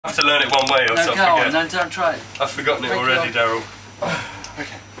I have to learn it one way or something. No, go on, no, don't try it. I've forgotten it already, Daryl.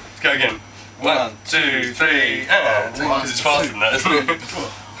 Okay. Let's go again. 1, 2, 3, and... Because it's faster than that, isn't it? 1,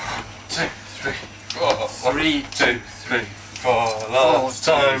 2, 3, 4. 3, 2, 3, 4. Last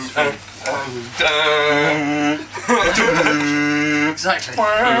time. Exactly.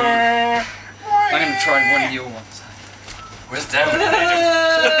 I'm going to try one of your ones. Where's Dan?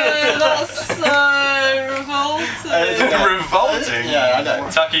 That's so revolting. Revolting? Yeah, I know.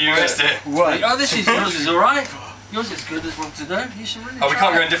 Tucker, you missed it. Wait. Oh, this is yours is alright. Yours is good as well to go. You should really Oh, we try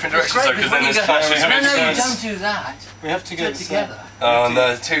can't go it. in different It's directions though, great, because then there's when clashes you of go- No, you instruments. don't do that. We have to Do it together. Oh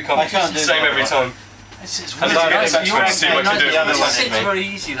no, two competitions, the same every time. It's I'd really like nice. to see what you do. It's very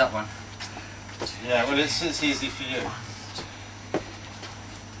easy, that one. Yeah, well it's easy for you.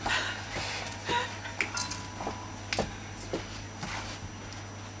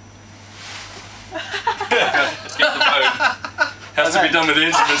 Get the phone. Has to be done with the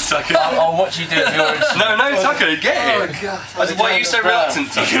instruments, Tucker. I'll watch you do it. No, Tucker, get it. Oh god. Why are you so reluctant,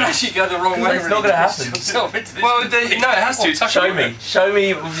 You Tucker? can actually go the wrong way. It's not going to happen. Well, no, it has to. Tucker. Show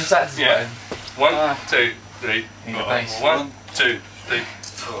me with your saxophone. Yeah. 1, 2, 3, Need a 4. bass. 1, 2, 3,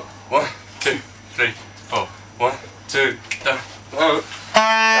 4. 1, 2, 3, 4. 1, 2, 3.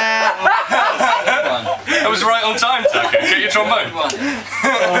 That was right on time, Tucker. Get your trombone. There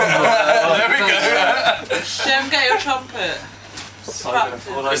we go. Jim, get your trumpet.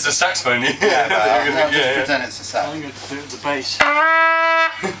 It's the saxophone. Yeah, but I'll just pretend it's a sax. I'm going to do the bass.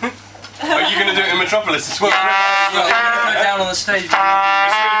 Are you going to do it in Metropolis as well? I'm going to put it down on the stage. It's really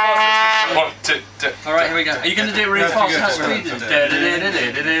fast. 1, 2, 3. Alright, here we go. Are you going to do it really fast? How speed is it?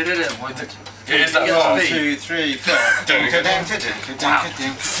 It is that You get fast. 1, speed. 2, 3, 4.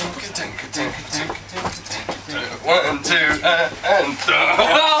 1, 2, and...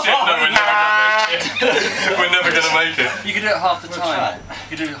 Oh shit, no, we're never going to make it. We're never going to make it. You can do it half the time.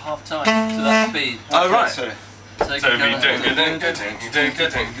 You can do it half time to that speed. Oh, right. Sorry. So you So can we go do back and that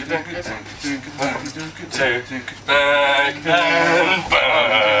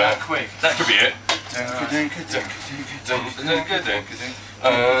back. quick. That could be it.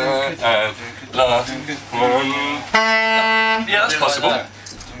 And last one. Yeah, that's possible.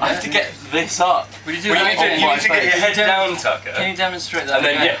 I have to get this up. Will you do Well, that? you need to get your head down, Tucker. Can you demonstrate that? And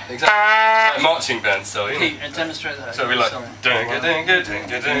then, yeah, exactly. Like marching band style, you know? Pete, demonstrate that. So we like Sorry. left,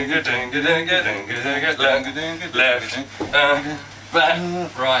 back,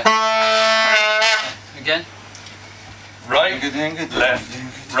 Right. Again. right, left,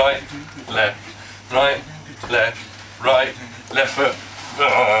 right, left, right, left, right, left foot.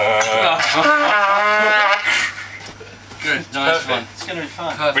 Good. Nice one. It's going to be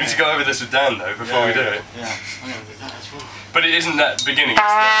fun. Perfect. We need to go over this with Dan though before we do it. Yeah. I'm going to do that as well. But it isn't that beginning.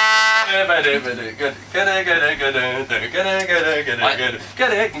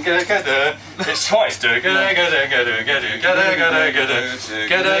 It's twice. Maybe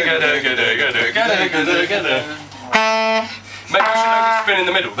we should spin in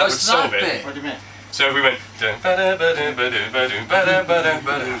the middle. That would solve it. What do you mean? So if we went.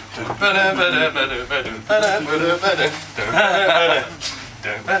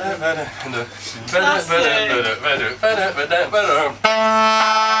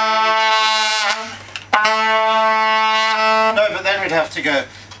 No, but then we'd have to go.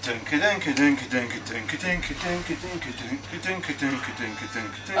 I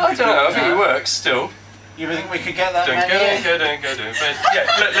don't know, I think it works still. You think we could get that Yeah,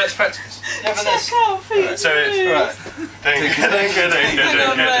 let's practice. Yeah, but I can't feel So it's right.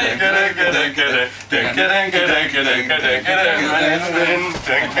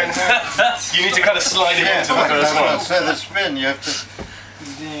 You need to kind of slide it into the first one. So the spin, you have to.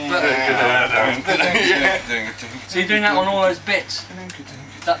 So you're doing that on all those bits?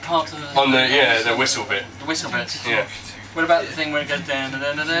 That part of the... On the whistle bit. The whistle bits? Yeah. What about the thing where it goes down?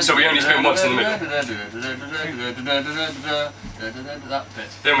 So we only spin once in the middle. That bit.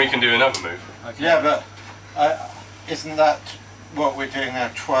 Then we can do another move. Okay. Yeah, but isn't that what we're doing now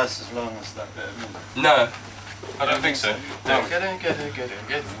twice as long as that bit of music? No, I don't think so. Yeah,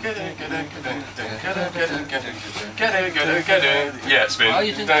 spin. Oh,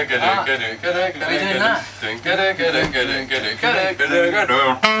 you did that. Are you doing that?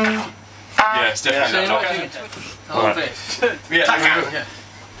 Yeah, it's definitely So you're not not doing it. The whole bit. Yeah,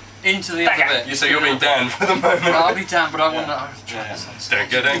 Into the other bit. so you're being Dan for the moment. I'll be down, but I want to try this on stage.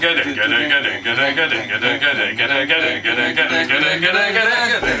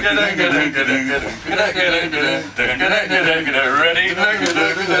 Ready?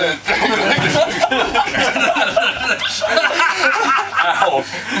 Ow.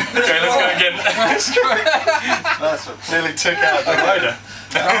 Okay, let's go again. That's what Nearly took out the rider.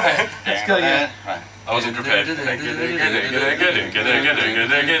 Let's go again. Right. I wasn't prepared. I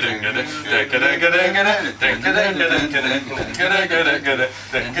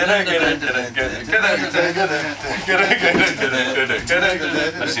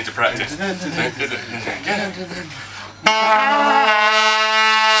just need to practice.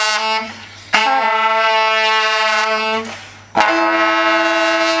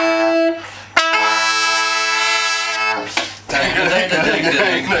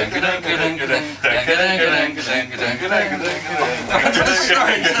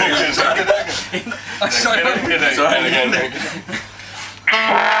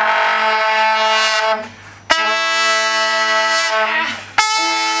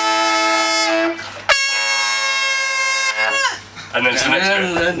 And then to the next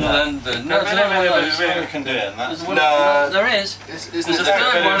bit. No, We can do it. And that's there is. There's a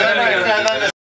third one.